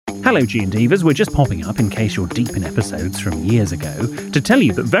Hello G&Divas, we're just popping up in case you're deep in episodes from years ago to tell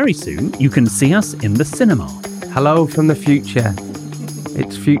you that very soon you can see us in the cinema. Hello from the future.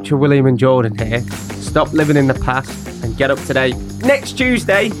 It's future William and Jordan here. Stop living in the past and get up to date. Next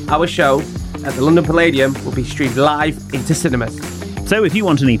Tuesday, our show at the London Palladium will be streamed live into cinemas. So if you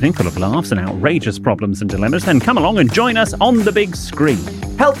want an evening full of laughs and outrageous problems and dilemmas, then come along and join us on the big screen.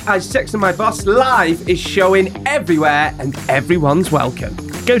 Help I Sexted My Boss Live is showing everywhere and everyone's welcome.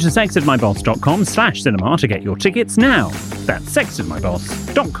 Go to sextedmyboss.com/cinema to get your tickets now. That's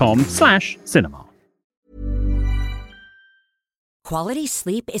sextedmyboss.com/cinema. Quality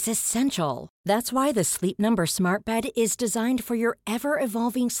sleep is essential. That's why the Sleep Number Smart Bed is designed for your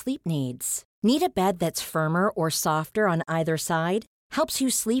ever-evolving sleep needs. Need a bed that's firmer or softer on either side? Helps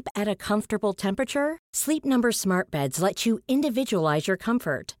you sleep at a comfortable temperature? Sleep Number Smart Beds let you individualize your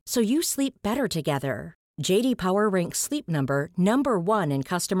comfort, so you sleep better together. J.D. Power ranks Sleep Number number 1 in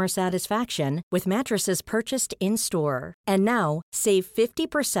customer satisfaction with mattresses purchased in-store. And now, save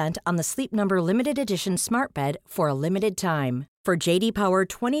 50% on the Sleep Number Limited Edition Smart Bed for a limited time. For J.D. Power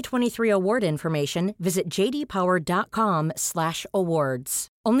 2023 award information, visit jdpower.com/awards.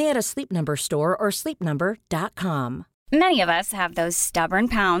 Only at a Sleep Number store or sleepnumber.com. Many of us have those stubborn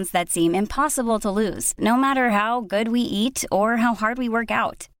pounds that seem impossible to lose, no matter how good we eat or how hard we work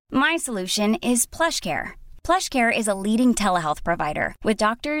out. My solution is PlushCare. PlushCare is a leading telehealth provider with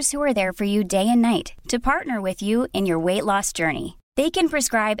doctors who are there for you day and night to partner with you in your weight loss journey. They can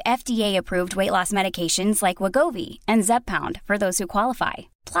prescribe FDA-approved weight loss medications like Wegovy and Zepbound for those who qualify.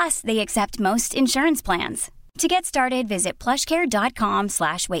 Plus, they accept most insurance plans. To get started, visit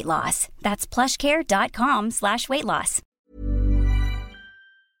plushcare.com/weightloss. That's plushcare.com/weightloss.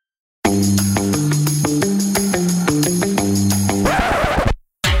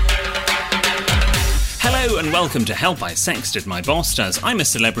 Hello and welcome to Help I Sexted My Boss Does I'm a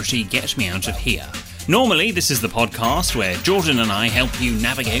Celebrity, Get Me Out of Here. Normally, this is the podcast where Jordan and I help you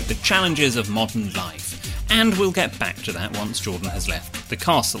navigate the challenges of modern life. And we'll get back to that once Jordan has left the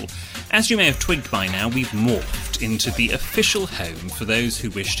castle. As you may have twigged by now, we've morphed into the official home for those who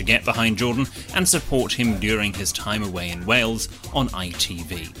wish to get behind Jordan and support him during his time away in Wales on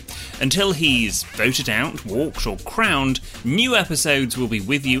ITV. Until he's voted out, walked or crowned, new episodes will be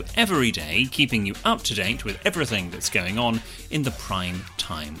with you every day, keeping you up to date with everything that's going on in the prime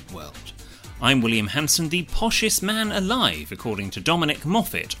time world. I'm William Hanson, the poshest man alive, according to Dominic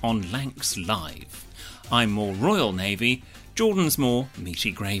Moffat on Lancs Live. I'm more Royal Navy, Jordan's more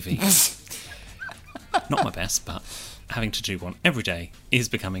meaty gravy. Not my best, but having to do one every day is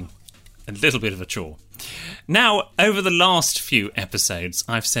becoming a little bit of a chore. Now, over the last few episodes,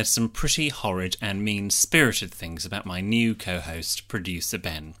 I've said some pretty horrid and mean-spirited things about my new co-host, producer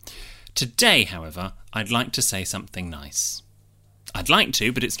Ben. Today, however, I'd like to say something nice. I'd like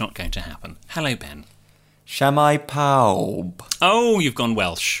to, but it's not going to happen. Hello, Ben. Shall pawb? Oh, you've gone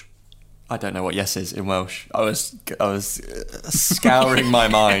Welsh. I don't know what yes is in Welsh. I was scouring my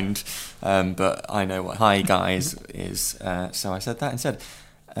mind, but I know what hi guys is. So I said that instead.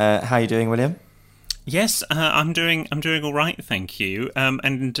 How are you doing, William? Yes, I'm doing all right, thank you.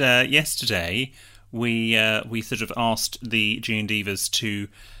 And yesterday we sort of asked the G&Divas to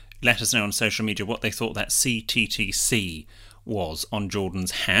let us know on social media what they thought that CTTC was on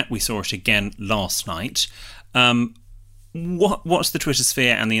Jordan's hat. We saw it again last night. What's the Twitter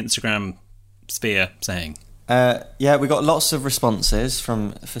sphere and the Instagram sphere saying? Yeah, we got lots of responses for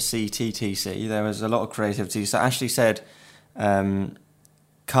CTTC. There was a lot of creativity. So Ashley said, come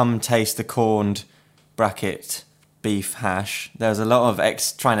taste the corned bracket beef hash. There was a lot of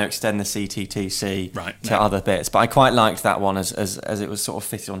trying to extend the CTTC to other bits. But I quite liked that one as it was sort of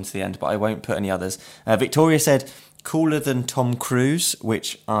fitted onto the end, but I won't put any others. Victoria said, cooler than Tom Cruise,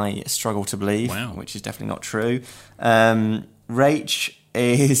 which I struggle to believe, which is definitely not true. Rach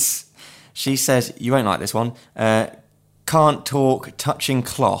she says, you won't like this one, can't talk touching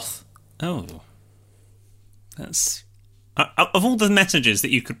cloth. Oh. That's... of all the messages that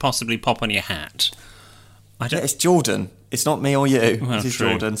you could possibly pop on your hat... it's Jordan. It's not me or you. Well, this is true.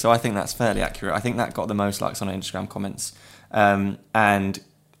 Jordan, so I think that's fairly accurate. I think that got the most likes on Instagram comments. And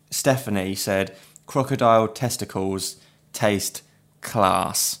Stephanie said, crocodile testicles taste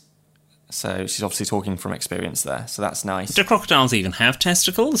class. So she's obviously talking from experience there, so that's nice. Do crocodiles even have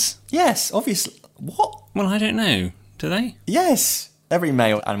testicles? Yes, obviously. What? Well, I don't know. Do they? Yes. Every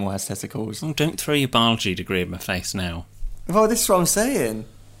male animal has testicles. Oh, don't throw your biology degree in my face now. Well, this is what I'm saying.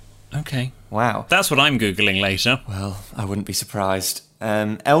 Okay. Wow. That's what I'm Googling later. Well, I wouldn't be surprised.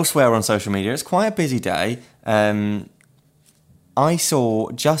 Elsewhere on social media, it's quite a busy day. I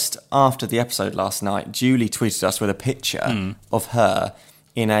saw, just after the episode last night, Julie tweeted us with a picture of her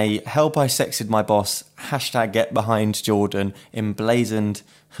in a "Help I Sexted My Boss" #GetBehindJordan emblazoned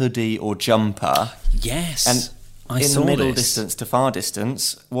hoodie or jumper. Yes, and I saw in middle this. distance to far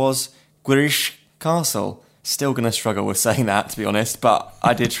distance was Gwirish Castle. Still going to struggle with saying that, to be honest, but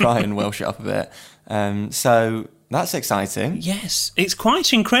I did try and Welsh it up a bit. So that's exciting. Yes, it's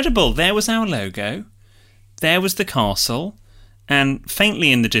quite incredible. There was our logo. There was the castle. And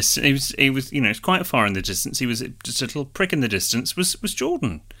faintly in the distance, it was it's quite far in the distance. He was just a little prick in the distance. Was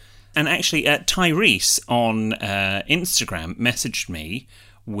Jordan, and actually Tyrese on Instagram messaged me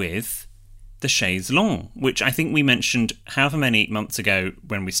with the chaise longue, which I think we mentioned however many months ago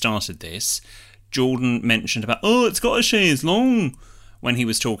when we started this. Jordan mentioned about it's got a chaise longue when he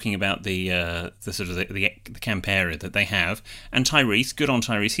was talking about the sort of the camp area that they have, and Tyrese, good on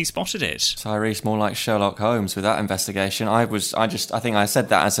Tyrese, he spotted it. Tyrese, more like Sherlock Holmes with that investigation. I think I said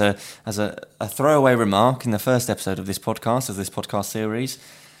that as a throwaway remark in the first episode of this podcast series,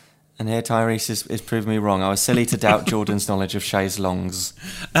 and here Tyrese is proving me wrong. I was silly to doubt Jordan's knowledge of chaise longues.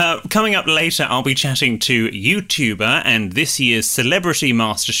 Coming up later, I'll be chatting to YouTuber and this year's Celebrity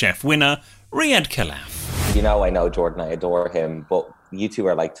MasterChef winner, Riyadh Khalaf. I know Jordan, I adore him, but you two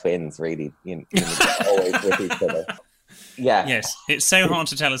are like twins, really. Always with each other. Yeah. Yes, it's so hard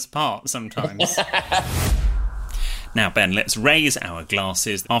to tell us apart sometimes. Now, Ben, let's raise our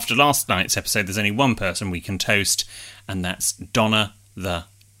glasses. After last night's episode, there's only one person we can toast, and that's Donna the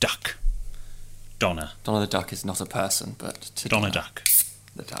Duck. Donna the Duck is not a person, but to Donna Duck.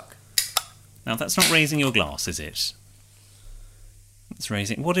 The Duck. Now, that's not raising your glass, is it? It's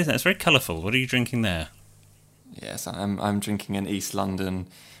raising... What is that? It's very colourful. What are you drinking there? Yes, I'm drinking an East London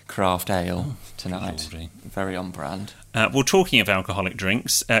craft ale tonight. Lordy. Very on brand. Well, talking of alcoholic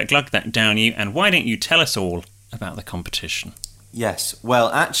drinks, glug that down you, and why don't you tell us all about the competition? Yes, well,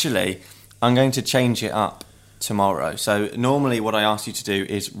 actually, I'm going to change it up tomorrow. So normally what I ask you to do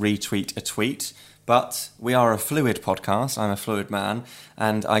is retweet a tweet, but we are a fluid podcast. I'm a fluid man,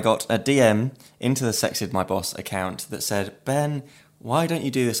 and I got a DM into the Sexted My Boss account that said, Ben, why don't you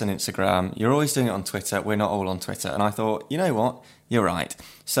do this on Instagram? You're always doing it on Twitter. We're not all on Twitter. And I thought, you know what? You're right.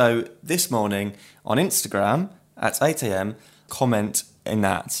 So this morning on Instagram at 8 a.m, comment in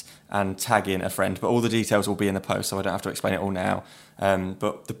that and tag in a friend. But all the details will be in the post, so I don't have to explain it all now.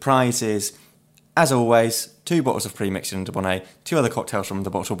 But the prize is, as always, 2 bottles of pre-mixed in Dubonnet, 2 other cocktails from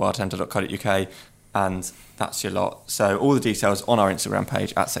thebottlebartender.co.uk, and that's your lot. So all the details on our Instagram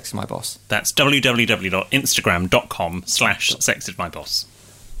page at SextedMyBoss. That's www.instagram.com/SextedMyBoss.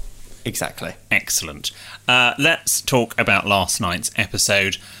 Exactly. Excellent. Let's talk about last night's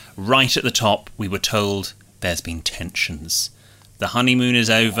episode. Right at the top, we were told there's been tensions. The honeymoon is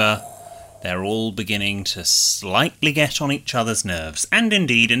over. They're all beginning to slightly get on each other's nerves, and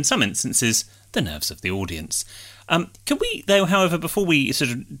indeed, in some instances, the nerves of the audience. Can we, though, however, before we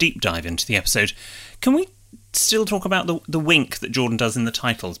sort of deep dive into the episode, can we still talk about the wink that Jordan does in the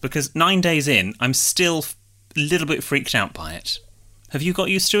titles? Because 9 days in, I'm still a little bit freaked out by it. Have you got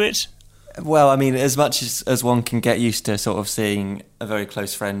used to it? Well, I mean, as much as one can get used to sort of seeing a very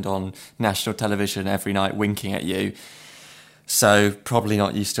close friend on national television every night winking at you, so probably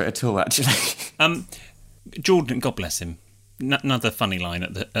not used to it at all, actually. Jordan, God bless him, another funny line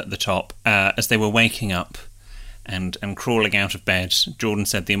at the top, as they were waking up and crawling out of bed, Jordan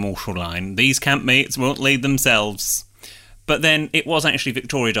said the immortal line, "These campmates won't lead themselves." But then it was actually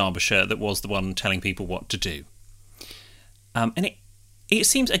Victoria Derbyshire that was the one telling people what to do. And it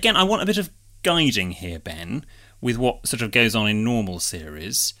seems, again, I want a bit of guiding here, Ben, with what sort of goes on in normal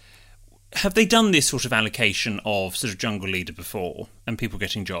series. Have they done this sort of allocation of sort of jungle leader before and people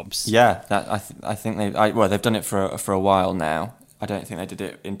getting jobs? Yeah, I think they've done it for a while now. I don't think they did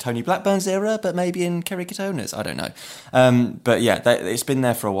it in Tony Blackburn's era, but maybe in Kerry Katona's. I don't know. But yeah, it's been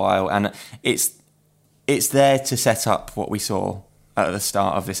there for a while, and it's there to set up what we saw at the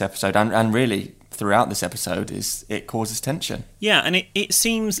start of this episode, and really throughout this episode it causes tension. Yeah, and it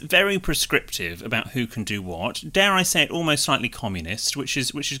seems very prescriptive about who can do what. Dare I say it, almost slightly communist, which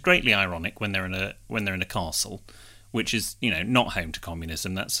is greatly ironic when they're in a castle, which is not home to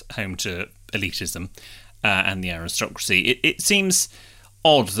communism. That's home to elitism. And the aristocracy. It seems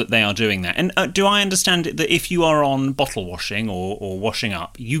odd that they are doing that. And do I understand it that if you are on bottle washing or washing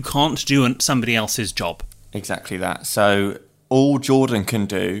up, you can't do somebody else's job? Exactly that. So all Jordan can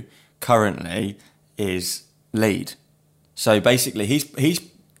do currently is lead. So basically, he's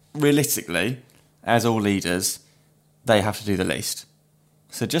realistically, as all leaders, they have to do the least.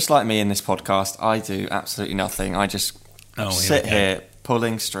 So just like me in this podcast, I do absolutely nothing. I just sit here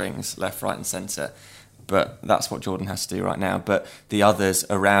pulling strings left, right and centre. But that's what Jordan has to do right now. But the others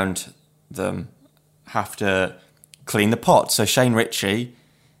around them have to clean the pot. So Shane Ritchie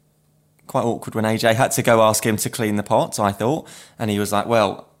quite awkward when AJ had to go ask him to clean the pots, I thought. And he was like,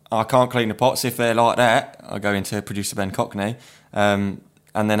 well, I can't clean the pots if they're like that. I go into producer Ben Cockney. And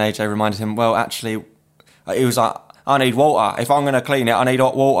then AJ reminded him, well, actually, he was like, I need water. If I'm going to clean it, I need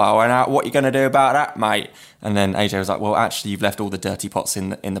hot water. And what are you going to do about that, mate? And then AJ was like, well, actually, you've left all the dirty pots in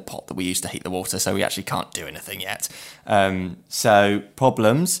the pot that we used to heat the water, so we actually can't do anything yet. So,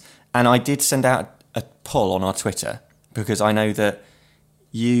 problems. And I did send out a poll on our Twitter, because I know that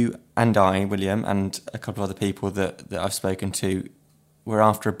you and I, William, and a couple of other people that I've spoken to, we're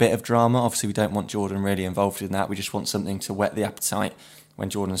after a bit of drama. Obviously, we don't want Jordan really involved in that. We just want something to whet the appetite when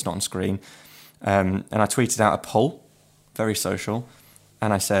Jordan's not on screen. And I tweeted out a poll, very social,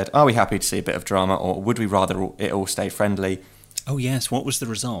 and I said, are we happy to see a bit of drama, or would we rather it all stay friendly? Oh, yes. What was the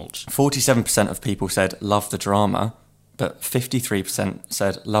result? 47% of people said love the drama, but 53%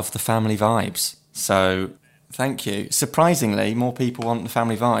 said love the family vibes. So, thank you. Surprisingly, more people want the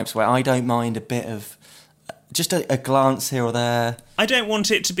family vibes, where I don't mind a bit of just a glance here or there. I don't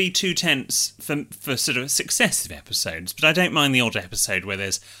want it to be too tense for sort of successive episodes, but I don't mind the odd episode where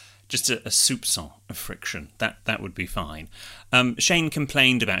there's just a soupçon of friction. That would be fine. Shane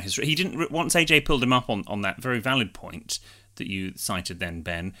complained about his... He didn't... Once AJ pulled him up on that very valid point that you cited then,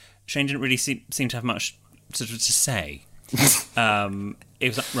 Ben, Shane didn't really seem to have much sort of to say. It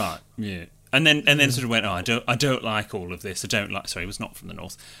was like, right, yeah. And then sort of went, I don't like all of this. I don't like... Sorry, he was not from the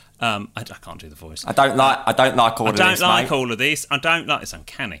north. I can't do the voice. I don't like all of this, I don't like all of this. I don't like... It's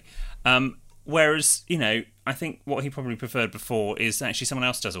uncanny. Whereas, I think what he probably preferred before is actually someone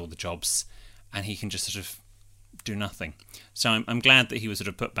else does all the jobs and he can just sort of do nothing. So I'm glad that he was sort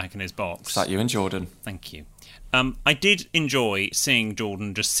of put back in his box. It's like you and Jordan. Thank you. I did enjoy seeing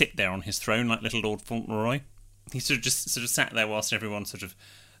Jordan just sit there on his throne like little Lord Fauntleroy. He sort of sat there whilst everyone sort of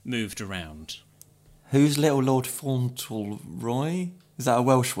moved around. Who's little Lord Fauntleroy? Is that a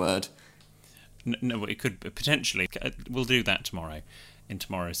Welsh word? No, it could potentially. We'll do that tomorrow, in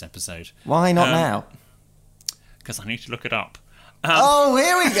tomorrow's episode. Why not now? Because I need to look it up. Oh,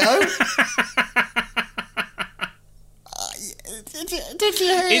 here we go. Did you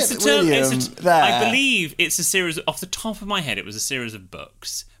hear it, William? I believe it's a series, off the top of my head, it was a series of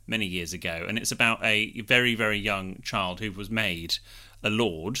books many years ago, and it's about a very, very young child who was made a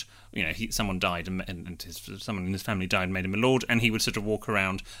lord. Someone died, and someone in his family died and made him a lord, and he would sort of walk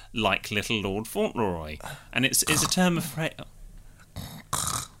around like little Lord Fauntleroy. And it's a term of phrase.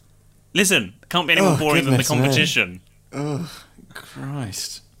 Listen, can't be any more boring than the competition. Oh,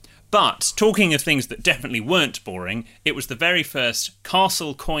 Christ. But, talking of things that definitely weren't boring, it was the very first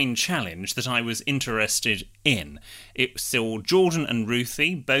Castle Coin Challenge that I was interested in. It saw Jordan and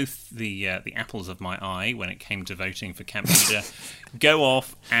Ruthie, both the apples of my eye when it came to voting for camp leader, go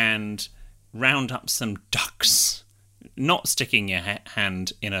off and round up some ducks. Not sticking your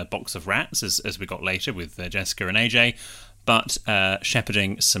hand in a box of rats, as we got later with Jessica and AJ, but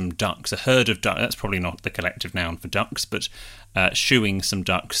shepherding some ducks, a herd of ducks. That's probably not the collective noun for ducks, but shooing some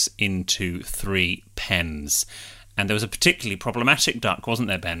ducks into 3 pens. And there was a particularly problematic duck, wasn't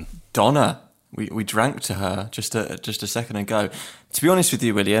there, Ben? Donna. We drank to her just a second ago. To be honest with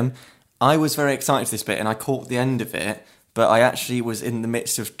you, William, I was very excited for this bit, and I caught the end of it, but I actually was in the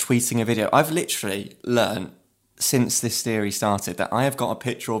midst of tweeting a video. I've literally learned since this series started that I have got a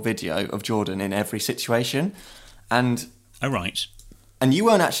picture or video of Jordan in every situation, and... Oh, right. And you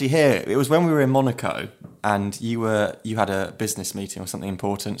weren't actually here. It was when we were in Monaco, and you had a business meeting or something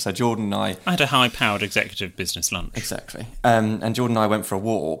important. So Jordan and I had a high-powered executive business lunch. Exactly. And Jordan and I went for a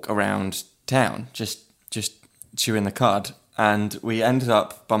walk around town, just chewing the cud. And we ended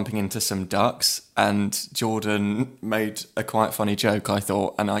up bumping into some ducks, and Jordan made a quite funny joke, I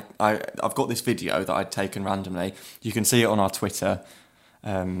thought. And I've got this video that I'd taken randomly. You can see it on our Twitter.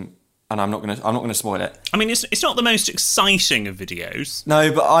 And I'm not gonna spoil it. I mean, it's not the most exciting of videos. No,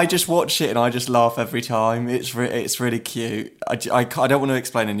 but I just watch it and I just laugh every time. It's really cute. I don't want to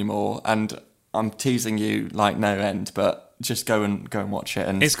explain anymore, and I'm teasing you like no end. But just go and watch it,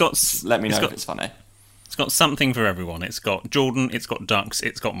 and let me know if it's funny. It's got something for everyone. It's got Jordan, it's got ducks,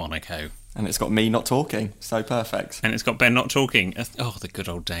 it's got Monaco, and it's got me not talking. So perfect. And it's got Ben not talking. Oh, the good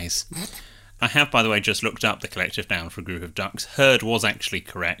old days. I have, by the way, just looked up the collective noun for a group of ducks. Herd was actually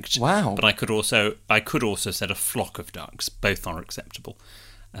correct. Wow. But I could also said a flock of ducks. Both are acceptable,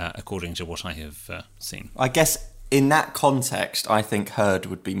 according to what I have seen. I guess in that context, I think herd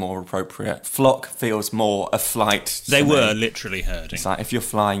would be more appropriate. Flock feels more a flight. They were literally herding. It's like if you're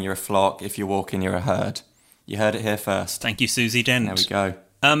flying, you're a flock. If you're walking, you're a herd. You heard it here first. Thank you, Susie Dent. There we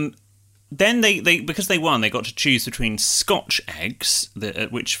go. Then they because they won, they got to choose between Scotch eggs,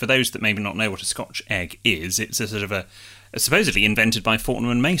 which for those that maybe not know what a Scotch egg is, it's a sort of supposedly invented by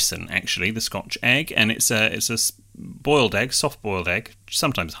Fortnum and Mason, actually, the Scotch egg, and it's a boiled egg, soft-boiled egg,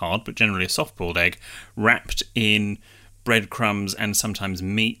 sometimes hard, but generally a soft-boiled egg, wrapped in breadcrumbs and sometimes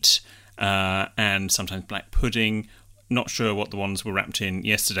meat, and sometimes black pudding. Not sure what the ones were wrapped in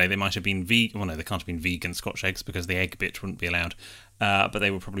yesterday. They might have been vegan. Well, no, they can't have been vegan Scotch eggs because the egg bit wouldn't be allowed. But they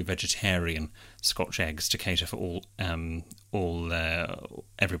were probably vegetarian Scotch eggs to cater for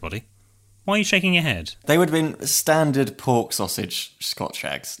everybody. Why are you shaking your head? They would have been standard pork sausage Scotch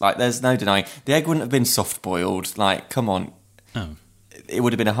eggs. Like, there's no denying. The egg wouldn't have been soft-boiled. Like, come on. Oh. It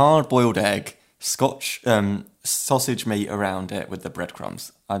would have been a hard-boiled egg, Scotch sausage meat around it with the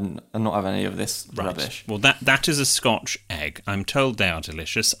breadcrumbs. I'm not having any of this rubbish. Well, that is a Scotch egg. I'm told they are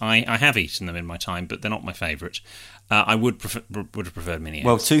delicious. I have eaten them in my time, but they're not my favourite. I would have preferred mini eggs.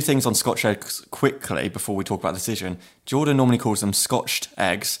 Well, two things on Scotch eggs quickly before we talk about the decision. Jordan normally calls them Scotched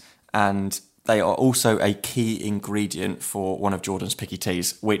eggs, and they are also a key ingredient for one of Jordan's picky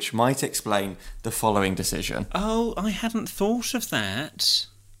teas, which might explain the following decision. Oh, I hadn't thought of that.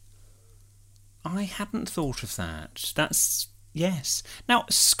 That's... Yes. Now,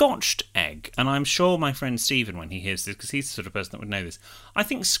 scotched egg, and I'm sure my friend Stephen, when he hears this, because he's the sort of person that would know this, I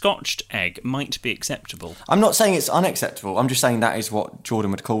think scotched egg might be acceptable. I'm not saying it's unacceptable. I'm just saying that is what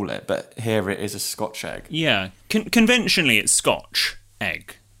Jordan would call it, but here it is a Scotch egg. Yeah. Conventionally, it's Scotch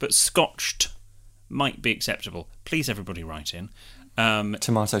egg, but scotched might be acceptable. Please, everybody, write in.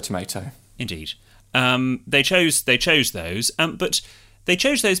 Tomato. Indeed. They chose those, but... They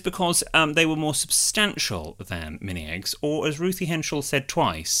chose those because they were more substantial than mini eggs, or as Ruthie Henschel said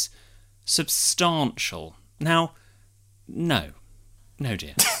twice, substantial. Now, no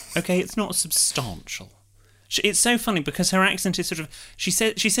dear. Okay, it's not substantial. It's so funny because her accent is sort of... She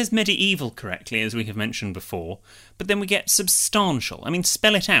says medieval correctly, as we have mentioned before, but then we get substantial. I mean,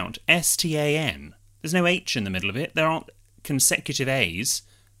 spell it out. S-T-A-N. There's no H in the middle of it. There aren't consecutive A's.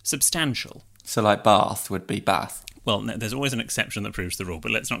 Substantial. So like bath would be bath. Well, no, there's always an exception that proves the rule,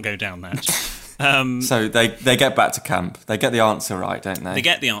 but let's not go down that. So they get back to camp. They get the answer right, don't they? They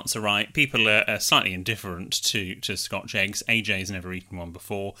get the answer right. People are slightly indifferent to Scotch eggs. AJ's never eaten one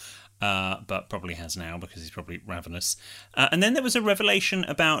before, but probably has now because he's probably ravenous. And then there was a revelation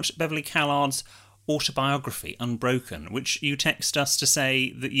about Beverly Callard's autobiography, Unbroken, which you text us to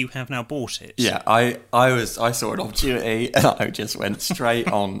say that you have now bought it. Yeah, I saw an opportunity and I just went straight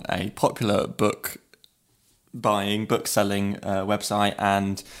on a popular book selling website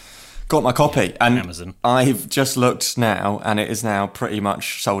and got my copy. And Amazon. I've just looked now and it is now pretty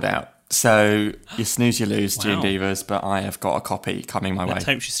much sold out. So you snooze, you lose, Wow. June Divas, but I have got a copy coming my way. Let's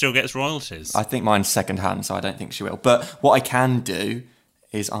hope she still gets royalties. I think mine's second hand, so I don't think she will. But what I can do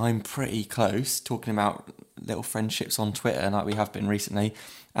is I'm pretty close, talking about little friendships on Twitter like we have been recently,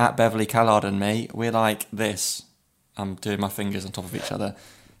 at Beverly Callard and me, we're like this. I'm doing my fingers on top of each other.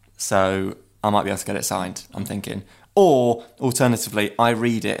 So I might be able to get it signed, I'm thinking. Or, alternatively, I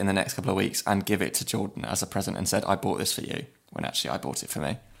read it in the next couple of weeks and give it to Jordan as a present and said, I bought this for you, when actually I bought it for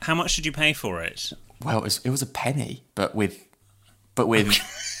me. How much did you pay for it? Well, it was a penny, but with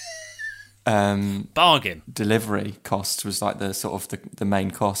bargain. Delivery costs was like the sort of the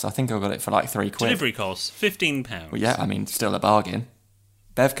main cost. I think I got it for like £3. Delivery costs, £15. Well, yeah, I mean, still a bargain.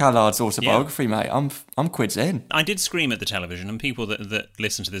 Bev Callard's autobiography, mate. I'm quids in. I did scream at the television, and people that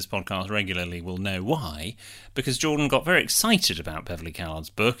listen to this podcast regularly will know why, because Jordan got very excited about Beverly Callard's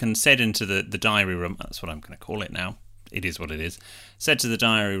book and said into the diary room, that's what I'm going to call it now, it is what it is, said to the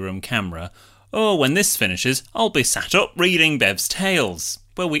diary room camera, oh, when this finishes, I'll be sat up reading Bev's tales.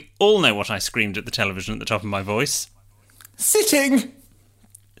 Well, we all know what I screamed at the television at the top of my voice. Sitting!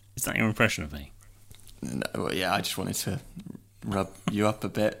 Is that your impression of me? No, well, yeah, I just wanted to rub you up a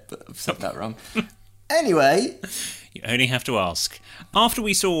bit, but I've said that wrong. Anyway. You only have to ask. After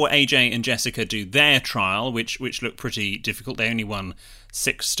we saw AJ and Jessica do their trial, which looked pretty difficult, they only won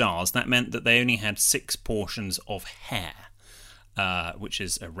 6 stars. That meant that they only had 6 portions of hare, which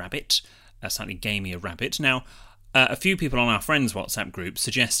is a rabbit, a slightly gamier rabbit. Now, a few people on our friends' WhatsApp group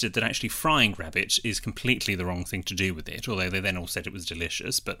suggested that actually frying rabbit is completely the wrong thing to do with it, although they then all said it was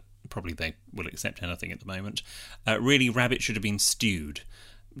delicious, but probably they will accept anything at the moment. Really, rabbit should have been stewed.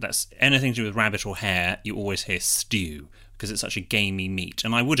 That's anything to do with rabbit or hare, you always hear stew, because it's such a gamey meat,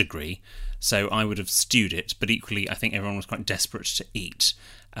 and I would agree, so I would have stewed it, but equally I think everyone was quite desperate to eat,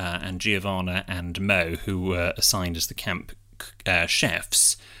 and Giovanna and Mo, who were assigned as the camp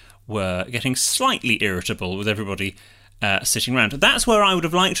chefs, were getting slightly irritable with everybody sitting around. That's where I would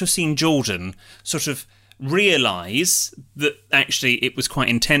have liked to have seen Jordan sort of realise that actually it was quite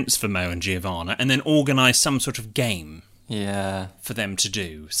intense for Mo and Giovanna and then organise some sort of game. for them to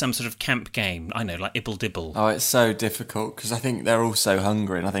do? Some sort of camp game, I know, like Ibble Dibble. Oh, it's so difficult because I think they're all so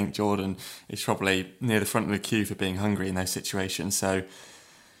hungry, and I think Jordan is probably near the front of the queue for being hungry in those situations. So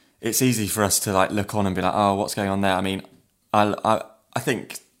it's easy for us to like look on and be like, oh, what's going on there? I mean, I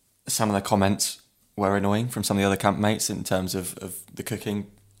think some of the comments were annoying from some of the other campmates in terms of the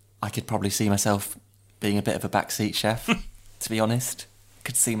cooking. I could probably see myself being a bit of a backseat chef, to be honest.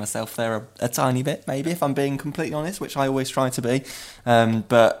 Could see myself there a tiny bit, maybe, if I'm being completely honest, which I always try to be.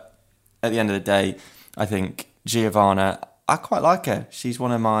 But at the end of the day, I think Giovanna, I quite like her. She's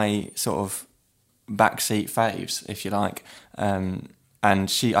one of my sort of backseat faves, if you like. And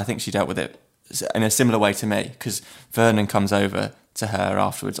I think she dealt with it in a similar way to me, because Vernon comes over to her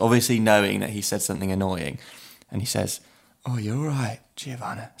afterwards, obviously knowing that he said something annoying, and he says, "Oh, you're all right,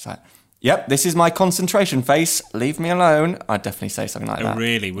 Giovanna." It's like, yep, this is my concentration face. Leave me alone. I'd definitely say something like that.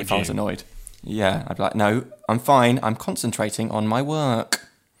 Really, would if you? I was annoyed. Yeah, I'd be like, no, I'm fine. I'm concentrating on my work.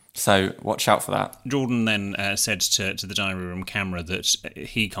 So watch out for that. Jordan then said to the diary room camera that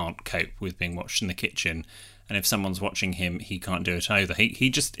he can't cope with being watched in the kitchen, and if someone's watching him, he can't do it either. He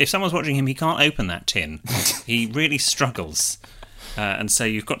just, if someone's watching him, he can't open that tin. He really struggles, and so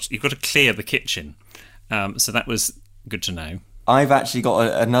you've got to clear the kitchen. So that was good to know. I've actually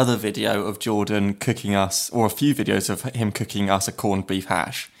got another video of Jordan cooking us, or a few videos of him cooking us a corned beef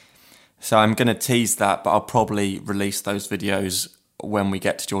hash. So I'm going to tease that, but I'll probably release those videos when we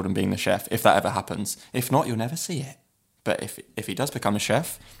get to Jordan being the chef, if that ever happens. If not, you'll never see it. But if he does become a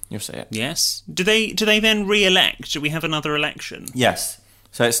chef, you'll see it. Yes. Do they then re-elect? Do we have another election? Yes.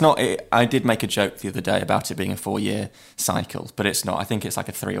 So it's not... I did make a joke the other day about it being a 4-year cycle, but it's not. I think it's like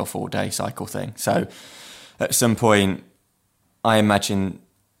a 3 or 4 day cycle thing. So at some point, I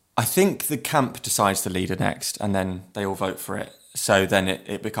think the camp decides the leader next, and then they all vote for it. So then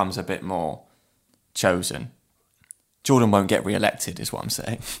it becomes a bit more chosen. Jordan won't get re-elected, is what I'm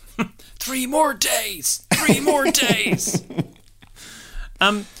saying. 3 more days! 3 more days!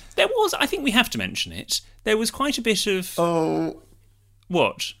 There was, I think we have to mention it, there was quite a bit of... Oh.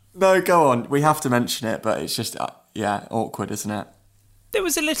 What? No, go on. We have to mention it, but it's just, awkward, isn't it? There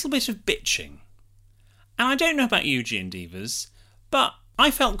was a little bit of bitching. And I don't know about you, Giandivas, but I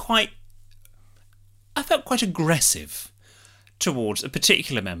felt quite aggressive towards a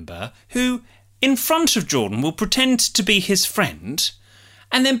particular member who, in front of Jordan, will pretend to be his friend,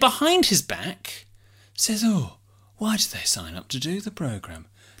 and then behind his back says, "Oh, why did they sign up to do the programme?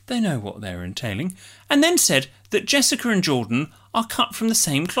 They know what they're entailing." And then said that Jessica and Jordan are cut from the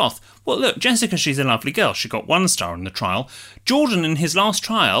same cloth. Well, look, Jessica, she's a lovely girl. She got 1 star in the trial. Jordan, in his last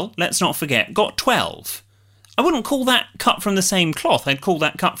trial, let's not forget, got 12. I wouldn't call that cut from the same cloth. I'd call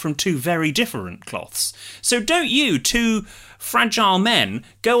that cut from 2 very different cloths. So don't you, 2 fragile men,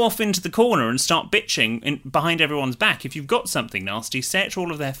 go off into the corner and start bitching behind everyone's back. If you've got something nasty, say it to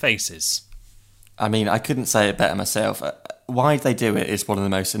all of their faces. I mean, I couldn't say it better myself. Why they do it is one of the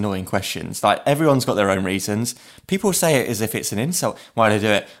most annoying questions. Like, everyone's got their own reasons. People say it as if it's an insult. Why do they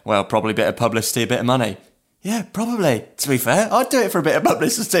do it? Well, probably a bit of publicity, a bit of money. Yeah, probably. To be fair, I'd do it for a bit of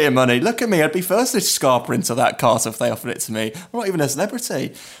publicity and money. Look at me, I'd be first to scarper into that cart if they offered it to me. I'm not even a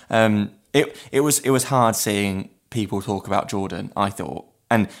celebrity. It was hard seeing people talk about Jordan, I thought.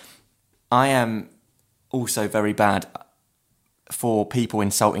 And I am also very bad for people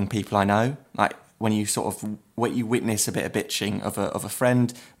insulting people I know. Like, when you witness a bit of bitching of a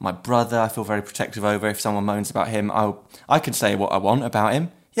friend, my brother, I feel very protective over. If someone moans about him, I can say what I want about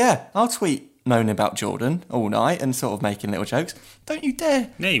him. Yeah, I'll tweet moaning about Jordan all night and sort of making little jokes. Don't you dare.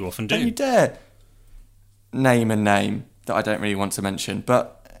 Yeah, you often do. Don't you dare name a name that I don't really want to mention.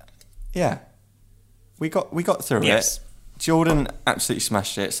 But yeah, we got through it. Jordan absolutely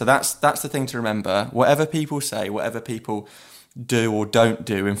smashed it. So that's the thing to remember. Whatever people say, whatever people do or don't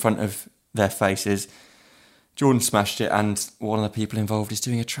do in front of their faces, Jordan smashed it, and one of the people involved is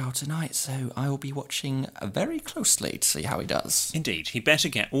doing a trial tonight, so I will be watching very closely to see how he does. Indeed, he better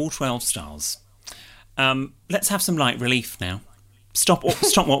get all 12 stars. Let's have some light relief now. Stop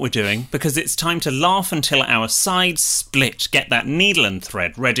what we're doing, because it's time to laugh until our sides split. Get that needle and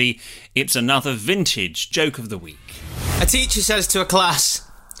thread ready. It's another vintage joke of the week. A teacher says to a class,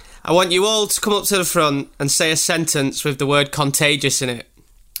 "I want you all to come up to the front and say a sentence with the word contagious in it."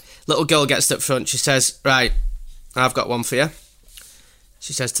 Little girl gets up front. She says, "Right, I've got one for you."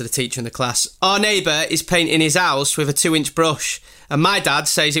 She says to the teacher in the class, "Our neighbour is painting his house with a 2-inch brush, and my dad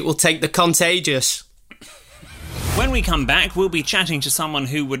says it will take the contagious." When we come back, we'll be chatting to someone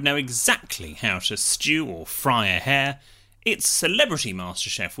who would know exactly how to stew or fry a hare. It's Celebrity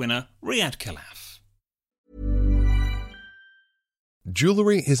MasterChef winner Riyadh Khalaf.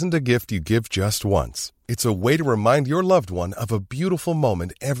 Jewelry isn't a gift you give just once. It's a way to remind your loved one of a beautiful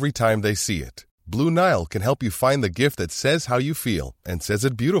moment every time they see it. Blue Nile can help you find the gift that says how you feel and says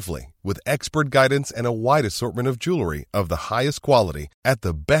it beautifully, with expert guidance and a wide assortment of jewelry of the highest quality at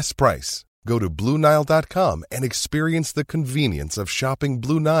the best price. Go to BlueNile.com and experience the convenience of shopping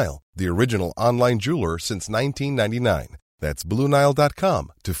Blue Nile, the original online jeweler since 1999. That's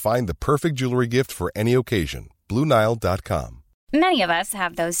BlueNile.com to find the perfect jewelry gift for any occasion. BlueNile.com. Many of us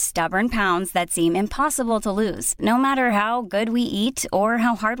have those stubborn pounds that seem impossible to lose, no matter how good we eat or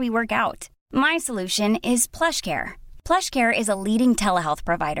how hard we work out. My solution is PlushCare. PlushCare is a leading telehealth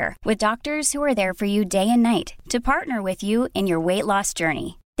provider with doctors who are there for you day and night to partner with you in your weight loss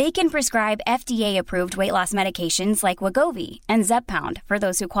journey. They can prescribe FDA-approved weight loss medications like Wegovy and Zepbound for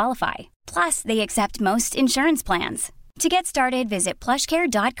those who qualify. Plus, they accept most insurance plans. To get started, visit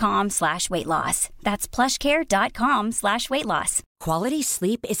plushcare.com/weightloss. That's plushcare.com/weightloss. Quality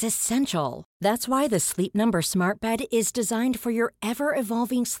sleep is essential. That's why the Sleep Number Smart Bed is designed for your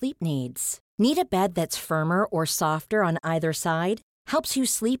ever-evolving sleep needs. Need a bed that's firmer or softer on either side? Helps you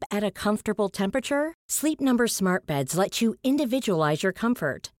sleep at a comfortable temperature? Sleep Number Smart Beds let you individualize your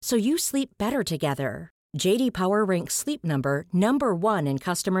comfort, so you sleep better together. J.D. Power ranks Sleep Number number 1 in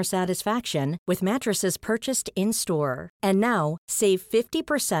customer satisfaction with mattresses purchased in-store. And now, save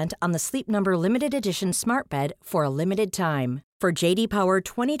 50% on the Sleep Number Limited Edition Smart Bed for a limited time. For J.D. Power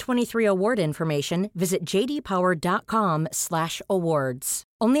 2023 award information, visit jdpower.com/awards.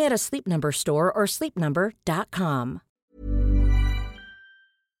 Only at a Sleep Number store or sleepnumber.com.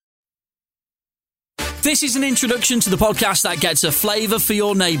 This is an introduction to the podcast that gets a flavour for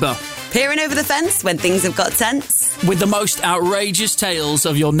your neighbour. Peering over the fence when things have got tense. With the most outrageous tales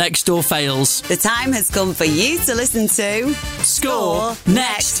of your next door fails. The time has come for you to listen to Score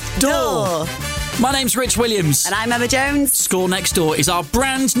Next Door. My name's Rich Williams. And I'm Emma Jones. Score Next Door is our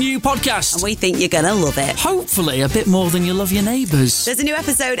brand new podcast. And we think you're going to love it. Hopefully a bit more than you love your neighbours. There's a new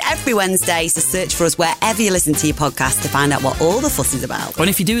episode every Wednesday, so search for us wherever you listen to your podcast to find out what all the fuss is about. And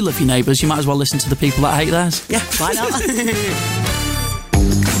if you do love your neighbours, you might as well listen to the people that hate theirs. Yeah, why not?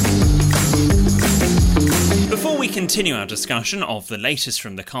 Before we continue our discussion of the latest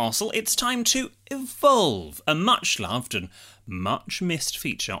from the castle, it's time to evolve, a much-loved and much-missed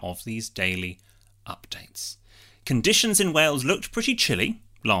feature of these daily updates. Conditions in Wales looked pretty chilly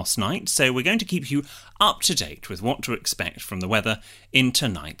last night, so we're going to keep you up to date with what to expect from the weather in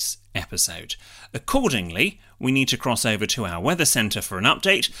tonight's episode. Accordingly, we need to cross over to our weather centre for an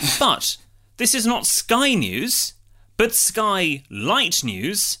update, but this is not Sky News, but Sky Light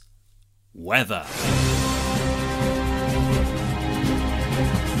News weather.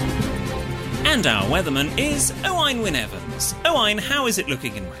 And our weatherman is Owain Wyn-Evans. Owain, how is it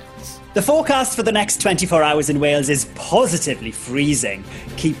looking in Wales? The forecast for the next 24 hours in Wales is positively freezing.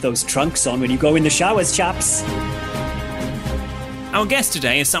 Keep those trunks on when you go in the showers, chaps. Our guest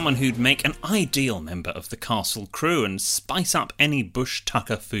today is someone who'd make an ideal member of the castle crew and spice up any bush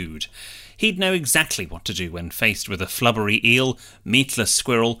tucker food. He'd know exactly what to do when faced with a flubbery eel, meatless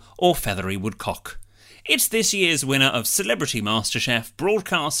squirrel, or feathery woodcock. It's this year's winner of Celebrity MasterChef,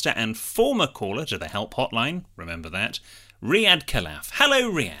 broadcaster and former caller to the Help Hotline, remember that, Riyadh Khalaf.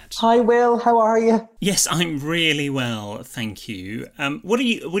 Hello, Riyadh. Hi, Will. How are you? Yes, I'm really well, thank you. What are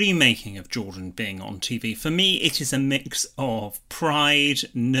you making of Jordan being on TV? For me, it is a mix of pride,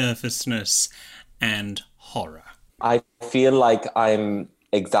 nervousness, and horror. I feel like I'm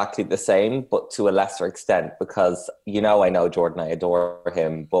exactly the same, but to a lesser extent, because, I know Jordan, I adore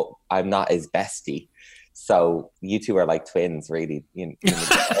him, but I'm not his bestie. So you two are like twins, really. You're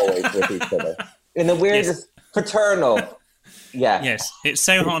always with each other. In the weirdest, paternal. Yeah. Yes, it's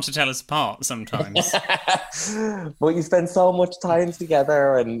so hard to tell us apart sometimes. But you spend so much time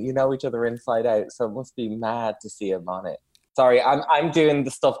together and you know each other inside out, so it must be mad to see him on it. Sorry, I'm doing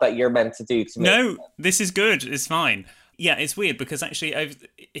the stuff that you're meant to do to me. No, this is good. It's fine. Yeah, it's weird because actually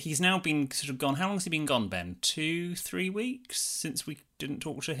he's now been sort of gone. How long has he been gone, Ben? 2-3 weeks since we didn't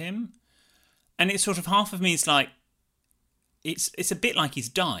talk to him? And it's sort of half of me is like, it's a bit like he's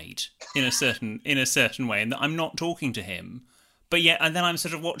died in a certain way, and that I'm not talking to him. But yeah, and then I'm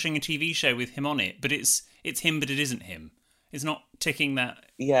sort of watching a TV show with him on it, but it's him, but it isn't him. It's not ticking that.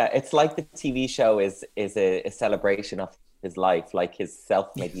 Yeah, it's like the TV show is a celebration of his life, like his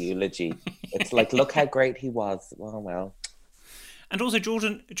self-made eulogy. It's like, look how great he was. Oh, well. And also,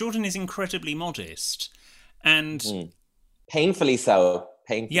 Jordan is incredibly modest, and painfully so.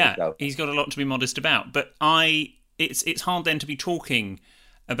 So. He's got a lot to be modest about. But it's hard then to be talking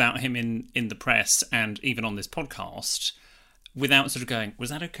about him in the press and even on this podcast without sort of going, was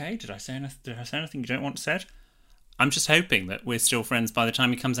that okay? Did I say anything you don't want said? I'm just hoping that we're still friends by the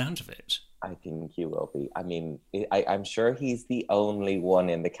time he comes out of it. I think he will be. I mean, I'm sure he's the only one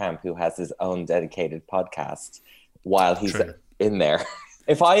in the camp who has his own dedicated podcast while he's in there.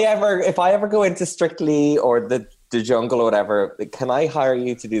 If I ever go into Strictly or the Jungle or whatever, can I hire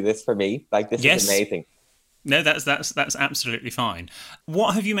you to do this for me? Like, this is amazing. No, that's absolutely fine.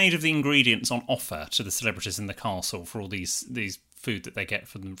 What have you made of the ingredients on offer to the celebrities in the castle for all these food that they get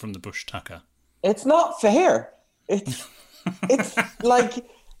from the Bush Tucker? It's not fair. It's like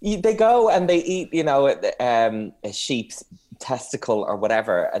they go and they eat, a sheep's testicle or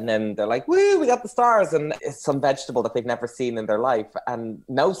whatever, and then they're like, "Woo, we got the stars!" And it's some vegetable that they've never seen in their life, and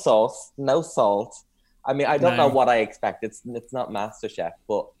no sauce, no salt. I mean, I don't know what I expect. It's not MasterChef,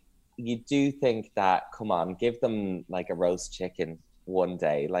 but you do think that, come on, give them like a roast chicken one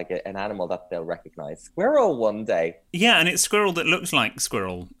day, like an animal that they'll recognize. Squirrel one day. Yeah, and it's squirrel that looks like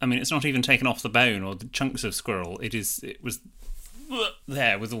squirrel. I mean, it's not even taken off the bone or the chunks of squirrel. It was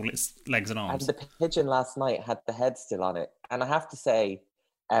there with all its legs and arms. And the pigeon last night had the head still on it. And I have to say,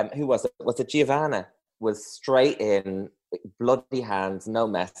 who was it? Was it Giovanna? Was straight in, bloody hands, no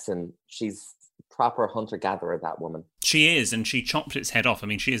messing. She's proper hunter-gatherer, that woman. She is, and she chopped its head off. I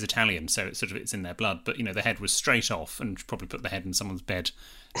mean, she is Italian, so it's in their blood. But, the head was straight off, and probably put the head in someone's bed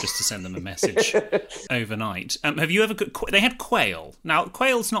just to send them a message overnight. Have you ever cooked... They had quail. Now,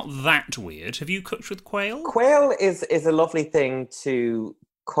 quail's not that weird. Have you cooked with quail? Quail is a lovely thing to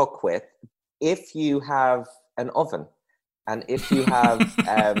cook with if you have an oven. And if you have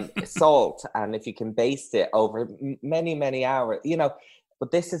salt, and if you can baste it over many, many hours,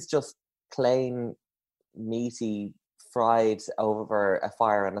 but this is just plain meaty fried over a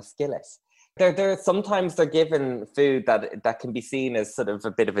fire on a skillet. They're sometimes they're given food that can be seen as sort of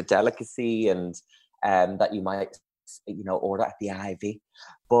a bit of a delicacy, and that you might order at the Ivy,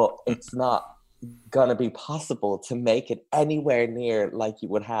 but it's not gonna be possible to make it anywhere near like you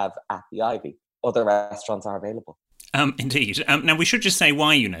would have at the Ivy. Other restaurants are available. Indeed. Now, we should just say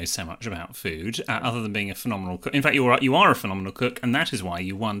why you know so much about food, other than being a phenomenal cook. In fact, you are a phenomenal cook, and that is why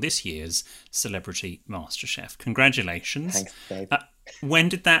you won this year's Celebrity MasterChef. Congratulations. Thanks, Dave. When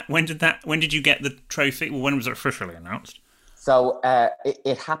did you get the trophy? Well, when was it officially announced? So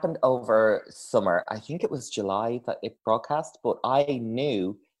it happened over summer. I think it was July that it broadcast, but I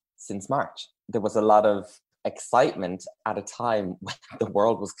knew since March. There was a lot of excitement at a time when the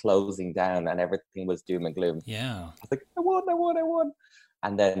world was closing down and everything was doom and gloom. Yeah. I was like, I won.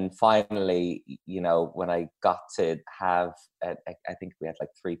 And then finally, when I got to have, I think we had like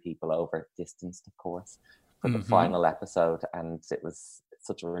 3 people over, distanced, of course, for the final episode. And it was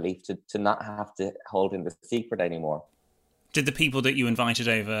such a relief to not have to hold in the secret anymore. Did the people that you invited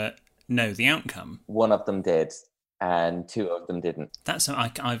over know the outcome? One of them did, and 2 of them didn't.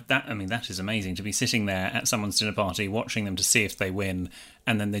 That is amazing, to be sitting there at someone's dinner party, watching them to see if they win,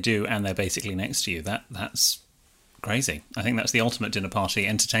 and then they do, and they're basically next to you. That's crazy. I think that's the ultimate dinner party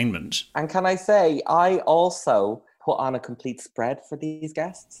entertainment. And can I say, I also put on a complete spread for these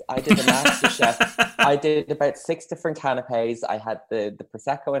guests. I did a MasterChef. I did about 6 different canapes. I had the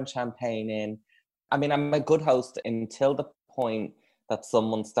Prosecco and champagne in. I mean, I'm a good host until the point that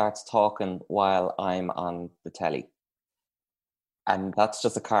someone starts talking while I'm on the telly. And that's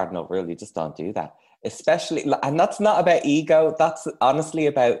just a cardinal rule. You just don't do that. Especially, and that's not about ego. That's honestly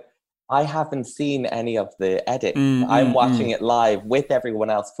about, I haven't seen any of the edit. I'm watching it live with everyone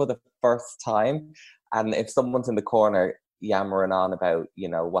else for the first time. And if someone's in the corner yammering on about,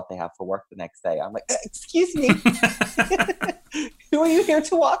 what they have for work the next day, I'm like, excuse me, who are you here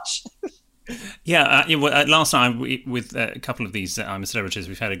to watch? Yeah, last time with a couple of these I'm a Celebrities,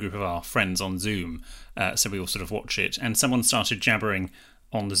 we've had a group of our friends on Zoom, so we all sort of watch it, and someone started jabbering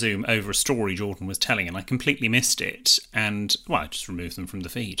on the Zoom over a story Jordan was telling, and I completely missed it, and, I just removed them from the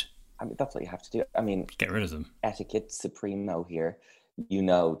feed. I mean, that's what you have to do. I mean... Get rid of them. Etiquette supremo here.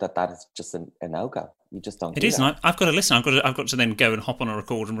 That is just a no-go. You just don't do It is, that. and I've got to listen. I've got to then go and hop on a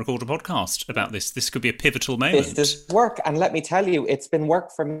record a podcast about this. This could be a pivotal moment. This is work, and let me tell you, it's been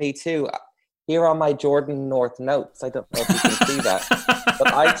work for me too. Here on my Jordan North notes, I don't know if you can see that,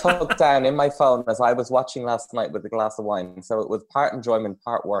 but I took down in my phone as I was watching last night with a glass of wine. So it was part enjoyment,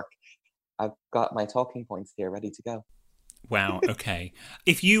 part work. I've got my talking points here ready to go. Wow, okay.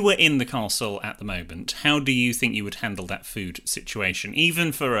 If you were in the castle at the moment, how do you think you would handle that food situation?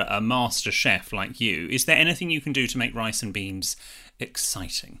 Even for a master chef like you, is there anything you can do to make rice and beans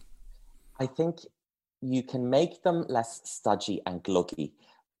exciting? I think you can make them less stodgy and gluggy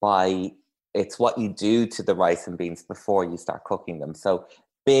by... It's what you do to the rice and beans before you start cooking them. So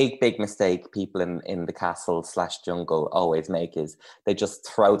big mistake people in the castle/jungle always make is they just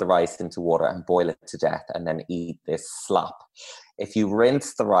throw the rice into water and boil it to death and then eat this slop. If you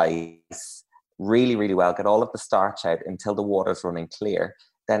rinse the rice really, really well, get all of the starch out until the water's running clear,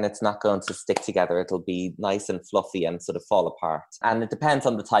 then it's not going to stick together. It'll be nice and fluffy and sort of fall apart. And it depends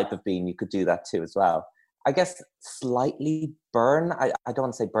on the type of bean. You could do that too as well. I guess slightly burn, I don't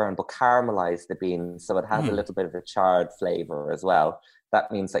want to say burn, but caramelize the beans so it has a little bit of a charred flavour as well.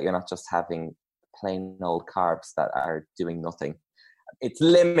 That means that you're not just having plain old carbs that are doing nothing. It's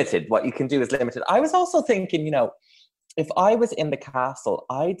limited. What you can do is limited. I was also thinking, if I was in the castle,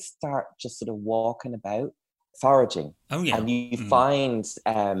 I'd start just sort of walking about, foraging. Oh, yeah. And you find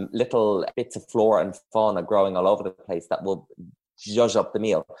little bits of flora and fauna growing all over the place that will zhuzh up the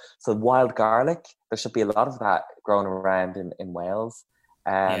meal. So wild garlic, there should be a lot of that growing around in Wales.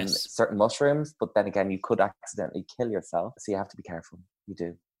 Certain mushrooms, but then again, you could accidentally kill yourself. So you have to be careful. You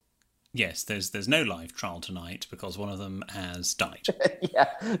do. Yes, there's no live trial tonight because one of them has died. Yeah,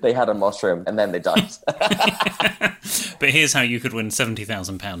 they had a mushroom and then they died. But here's how you could win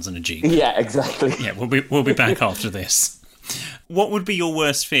 £70,000 in a Jeep. Yeah, exactly. Yeah, we'll be back after this. What would be your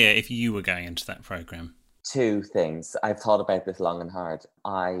worst fear if you were going into that programme? Two things. I've thought about this long and hard.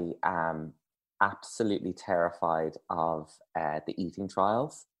 I am absolutely terrified of the eating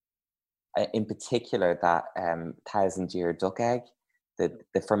trials. In particular, that 1,000-year duck egg,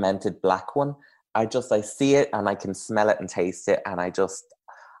 the fermented black one. I see it and I can smell it and taste it, and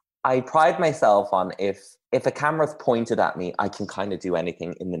I pride myself on if a camera's pointed at me, I can kind of do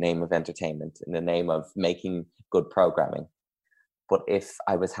anything in the name of entertainment, in the name of making good programming. But if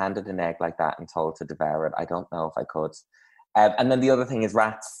I was handed an egg like that and told to devour it, I don't know if I could. And then the other thing is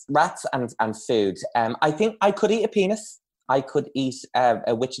rats and food. I think I could eat a penis. I could eat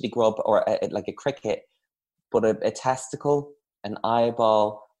a witchetty grub or like a cricket, but a testicle, an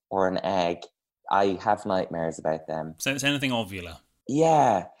eyeball, or an egg, I have nightmares about them. So it's anything ovular?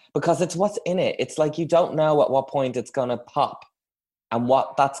 Yeah, because it's what's in it. It's like you don't know at what point it's going to pop and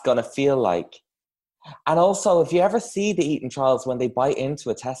what that's going to feel like. And also, if you ever see the eating trials, when they bite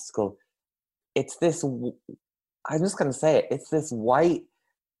into a testicle, it's this, I'm just going to say it, it's this white,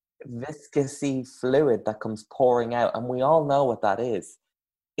 viscousy fluid that comes pouring out. And we all know what that is.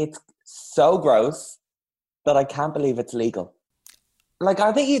 It's so gross that I can't believe it's legal. Like,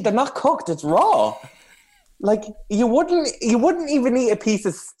 they're not cooked, it's raw. Like, you wouldn't even eat a piece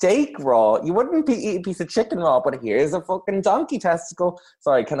of steak raw. You wouldn't eat a piece of chicken raw, but here's a fucking donkey testicle.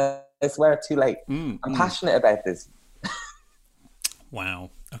 Sorry, can I swear too late? I'm passionate about this. Wow.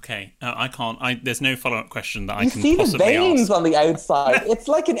 Okay. I can't. There's no follow-up question that I can possibly ask. You see the veins on the outside. It's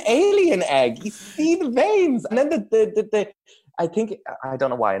like an alien egg. You see the veins. And then the I think, I don't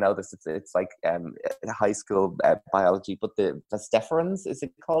know why I know this, it's like high school biology, but the vestiferans, is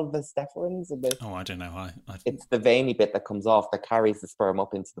it called vestiferans? Oh, I don't know. It's the veiny bit that comes off that carries the sperm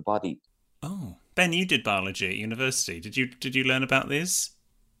up into the body. Oh, Ben, you did biology at university. Did you learn about this?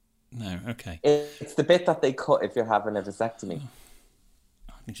 No, okay. It's the bit that they cut if you're having a vasectomy.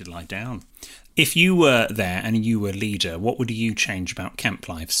 I need you to lie down. If you were there and you were leader, what would you change about camp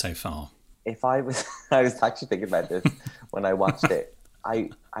life so far? If I was actually thinking about this when I watched it. I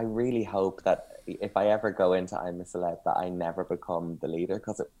really hope that if I ever go into I'm a Celeb, that I never become the leader,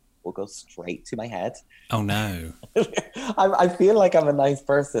 because it will go straight to my head. Oh no! I feel like I'm a nice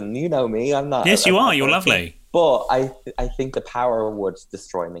person. You know me. I'm not. Yes, you are. You're lovely. But I think the power would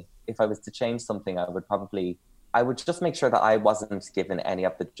destroy me. If I was to change something, I would just make sure that I wasn't given any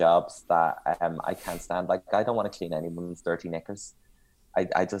of the jobs that I can't stand. Like, I don't want to clean anyone's dirty knickers.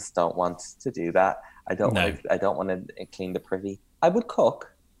 I just don't want to do that. I don't want to clean the privy. I would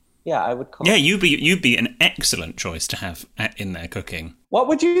cook. Yeah, I would cook. Yeah, you'd be an excellent choice to have in there cooking. What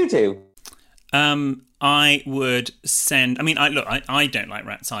would you do? I would send. I mean, I don't like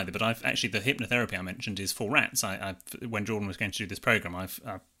rats either. But I've actually, the hypnotherapy I mentioned is for rats. When Jordan was going to do this program, I've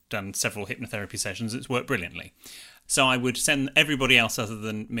done several hypnotherapy sessions. It's worked brilliantly. So I would send everybody else other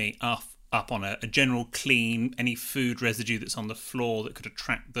than me up on a general clean, any food residue that's on the floor that could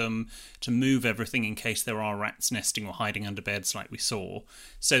attract them, to move everything in case there are rats nesting or hiding under beds like we saw.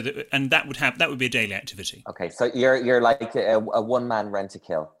 So that would be a daily activity. Okay, so you're like a one-man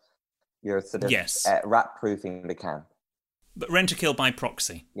rent-a-kill. You're sort of rat-proofing the camp. But rent-a-kill by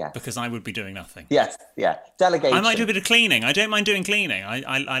proxy. Yes. Because I would be doing nothing. Yes, yeah. Delegation. I might do a bit of cleaning. I don't mind doing cleaning.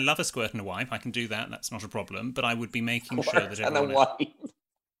 I love a squirt and a wipe. I can do that. That's not a problem. But I would be making sure that everyone... And a wipe.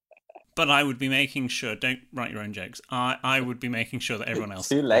 But I would be making sure, don't write your own jokes, I would be making sure that everyone else...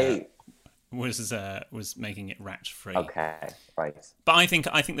 Too late. Was making it rat-free. Okay, right. But I think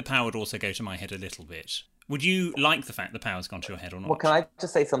the power would also go to my head a little bit. Would you like the fact the power's gone to your head or not? Well, can I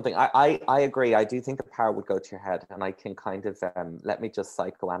just say something? I agree. I do think the power would go to your head, and I can kind of let me just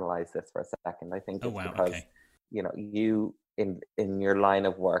psychoanalyze this for a second. I think it's because you in your line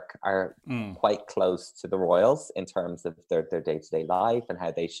of work are quite close to the royals in terms of their day-to-day life and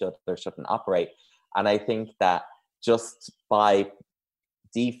how they should or shouldn't operate. And I think that just by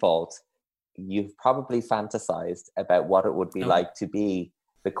default, you've probably fantasized about what it would be like to be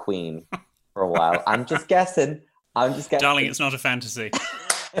the queen for a while. I'm just guessing. Darling, it's not a fantasy.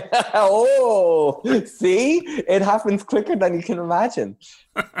 Oh, see? It happens quicker than you can imagine.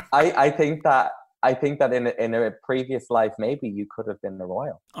 I think that in a previous life, maybe you could have been the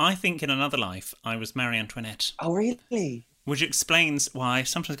royal. I think in another life, I was Marie Antoinette. Oh, really? Which explains why I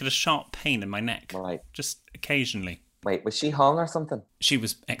sometimes get a sharp pain in my neck. Right. Just occasionally. Wait, was she hung or something? She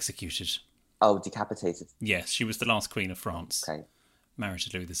was executed. Oh, decapitated. Yes, she was the last queen of France. Okay. Married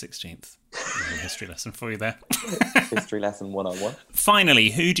to Louis XVI. A history lesson for you there. History lesson 101.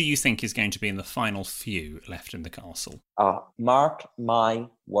 Finally, who do you think is going to be in the final few left in the castle? Mark my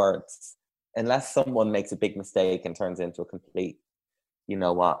words. Unless someone makes a big mistake and turns into a complete, you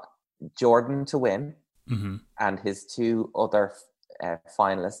know what, Jordan to win, and his two other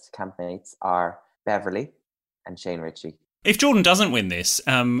finalist campmates are Beverly and Shane Ritchie. If Jordan doesn't win this,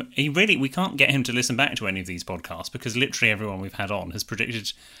 we can't get him to listen back to any of these podcasts because literally everyone we've had on has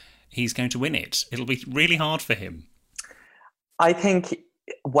predicted he's going to win it. It'll be really hard for him. I think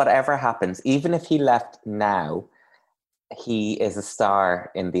whatever happens, even if he left now, he is a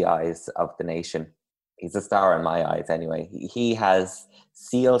star in the eyes of the nation. He's a star in my eyes anyway. He has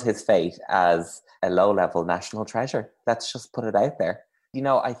sealed his fate as a low-level national treasure. Let's just put it out there. You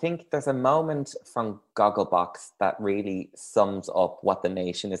know, I think there's a moment from Gogglebox that really sums up what the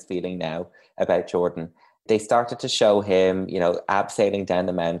nation is feeling now about Jordan. They started to show him, abseiling down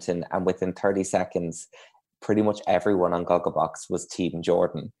the mountain, and within 30 seconds, pretty much everyone on Gogglebox was Team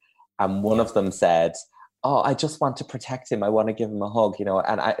Jordan. And one of them said, "Oh, I just want to protect him. I want to give him a hug,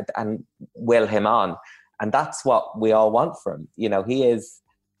 and will him on." And that's what we all want from him. He is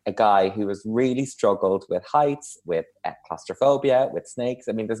a guy who has really struggled with heights, with claustrophobia, with snakes.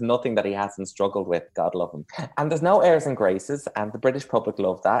 I mean, there's nothing that he hasn't struggled with. God love him. And there's no airs and graces, and the British public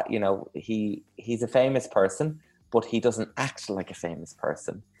love that. He's a famous person, but he doesn't act like a famous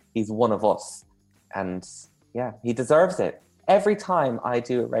person. He's one of us. And yeah, he deserves it. Every time I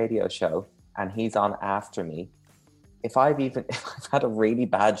do a radio show and he's on after me, if I've had a really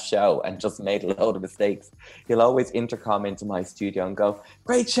bad show and just made a load of mistakes, he'll always intercom into my studio and go,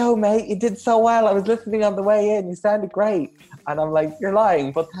 "Great show, mate. You did so well. I was listening on the way in. You sounded great." And I'm like, "You're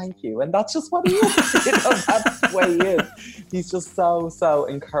lying, but thank you." And that's just what he is. That's the way he is. He's just so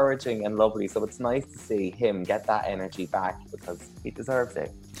encouraging and lovely. So it's nice to see him get that energy back because he deserves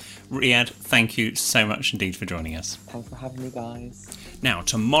it. Riyadh, thank you so much indeed for joining us. Thanks for having me, guys. Now,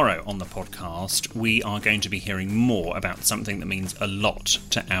 tomorrow on the podcast, we are going to be hearing more about something that means a lot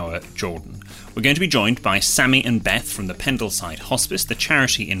to our Jordan. We're going to be joined by Sammy and Beth from the Pendleside Hospice, the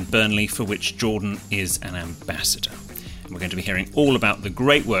charity in Burnley for which Jordan is an ambassador. And we're going to be hearing all about the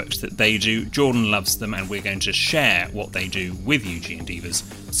great work that they do. Jordan loves them, and we're going to share what they do with you, G&Divas,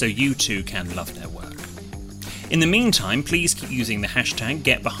 so you too can love their work. In the meantime, please keep using the hashtag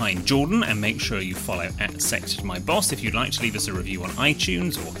GetBehindJordan and make sure you follow @SextedMyBoss. If you'd like to leave us a review on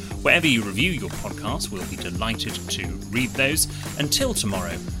iTunes or wherever you review your podcasts, we'll be delighted to read those. Until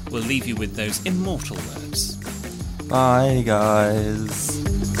tomorrow, we'll leave you with those immortal words. Bye, guys.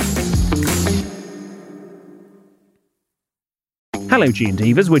 Hello,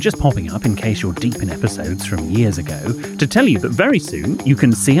 G&Divas. We're just popping up in case you're deep in episodes from years ago to tell you that very soon you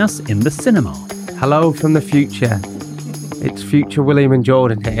can see us in the cinema. Hello from the future. It's future William and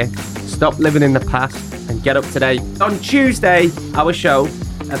Jordan here. Stop living in the past and get up to date. On Tuesday, our show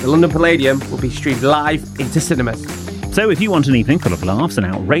at the London Palladium will be streamed live into cinemas. So if you want an evening full of laughs and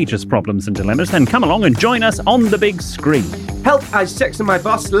outrageous problems and dilemmas, then come along and join us on the big screen. Help I Sexted My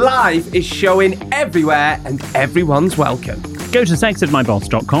Boss Live is showing everywhere and everyone's welcome. Go to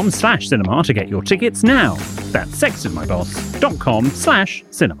sextedmyboss.com/cinema to get your tickets now. That's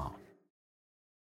sextedmyboss.com/cinema.